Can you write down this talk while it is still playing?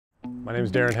My name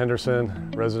is Darren Henderson,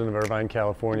 resident of Irvine,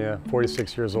 California,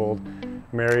 46 years old,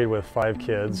 married with 5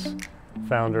 kids,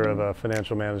 founder of a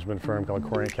financial management firm called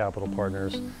Corient Capital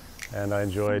Partners, and I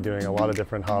enjoy doing a lot of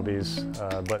different hobbies,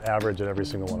 but average at every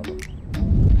single one of them.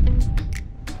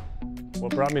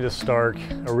 What brought me to Stark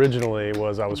originally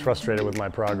was I was frustrated with my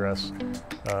progress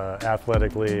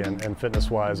athletically and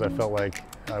fitness-wise. I felt like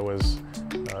I was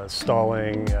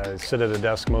stalling. I sit at a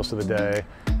desk most of the day,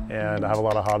 and I have a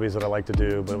lot of hobbies that I like to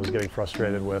do, but was getting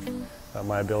frustrated with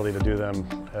my ability to do them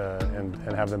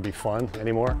and have them be fun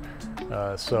anymore.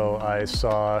 So I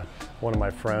saw one of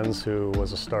my friends who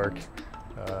was a Stark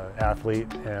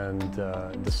athlete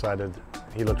and decided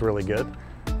he looked really good,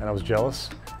 and I was jealous,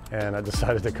 and I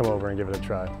decided to come over and give it a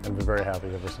try. I've been very happy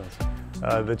ever since.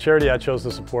 The charity I chose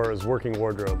to support is Working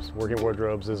Wardrobes. Working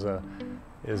Wardrobes is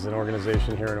an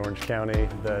organization here in Orange County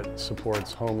that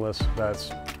supports homeless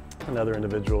vets and other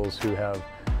individuals who have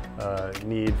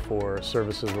need for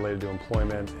services related to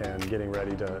employment and getting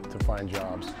ready to find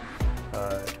jobs.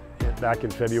 Back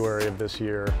in February of this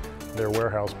year, their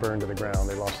warehouse burned to the ground.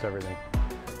 They lost everything.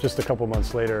 Just a couple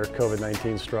months later,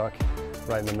 COVID-19 struck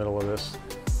right in the middle of this.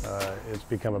 It's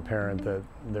become apparent that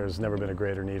there's never been a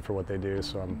greater need for what they do,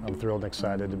 so I'm thrilled and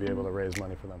excited to be able to raise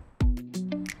money for them.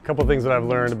 A couple things that I've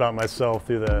learned about myself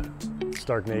through the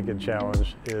Stark Naked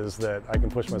Challenge is that I can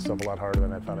push myself a lot harder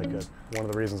than I thought I could. One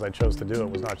of the reasons I chose to do it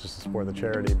was not just to support the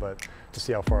charity, but to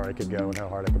see how far I could go and how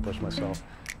hard I could push myself,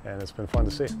 and it's been fun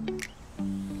to see.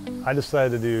 I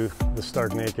decided to do the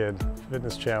Stark Naked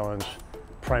Fitness Challenge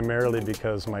primarily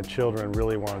because my children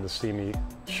really wanted to see me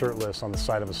shirtless on the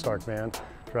side of a Stark van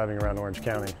driving around Orange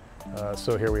County.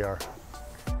 So here we are.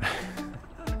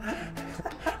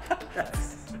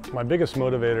 My biggest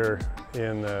motivator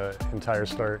in the entire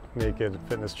Stark Naked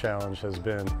Fitness Challenge has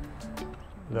been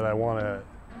that I want to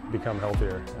become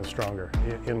healthier and stronger.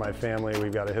 In my family,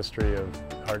 we've got a history of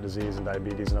heart disease and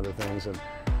diabetes and other things, and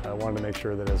I wanted to make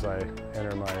sure that as I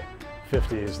enter my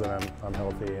 50s that I'm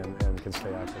healthy and can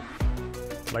stay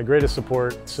active. My greatest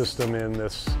support system in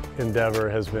this endeavor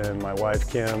has been my wife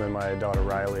Kim and my daughter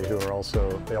Riley, who are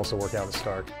also work out at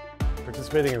Stark.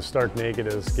 Participating in Stark Naked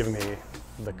has given me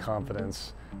the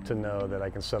confidence to know that I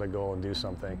can set a goal and do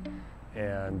something.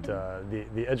 And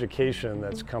the education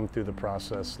that's come through the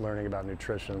process, learning about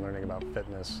nutrition, learning about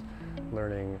fitness,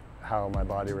 learning how my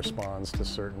body responds to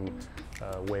certain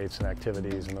weights and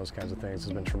activities and those kinds of things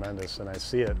has been tremendous. And I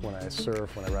see it when I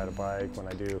surf, when I ride a bike, when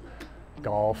I do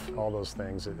golf, all those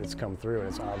things. It's come through and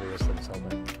it's obvious that it's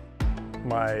helping.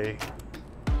 My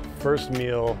first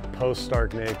meal post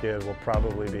Stark Naked will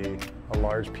probably be a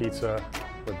large pizza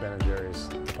with Ben & Jerry's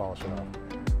to polish it off.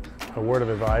 A word of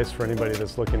advice for anybody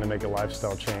that's looking to make a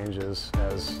lifestyle change is,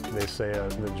 as they say,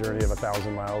 the journey of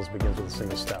 1,000 miles begins with a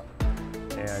single step.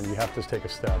 And you have to take a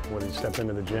step, whether you step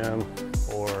into the gym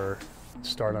or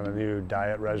start on a new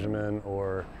diet regimen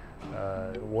or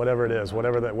whatever it is,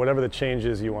 whatever the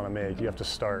changes you want to make, you have to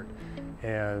start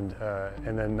and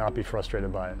then not be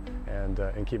frustrated by it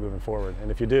and keep moving forward.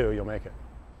 And if you do, you'll make it.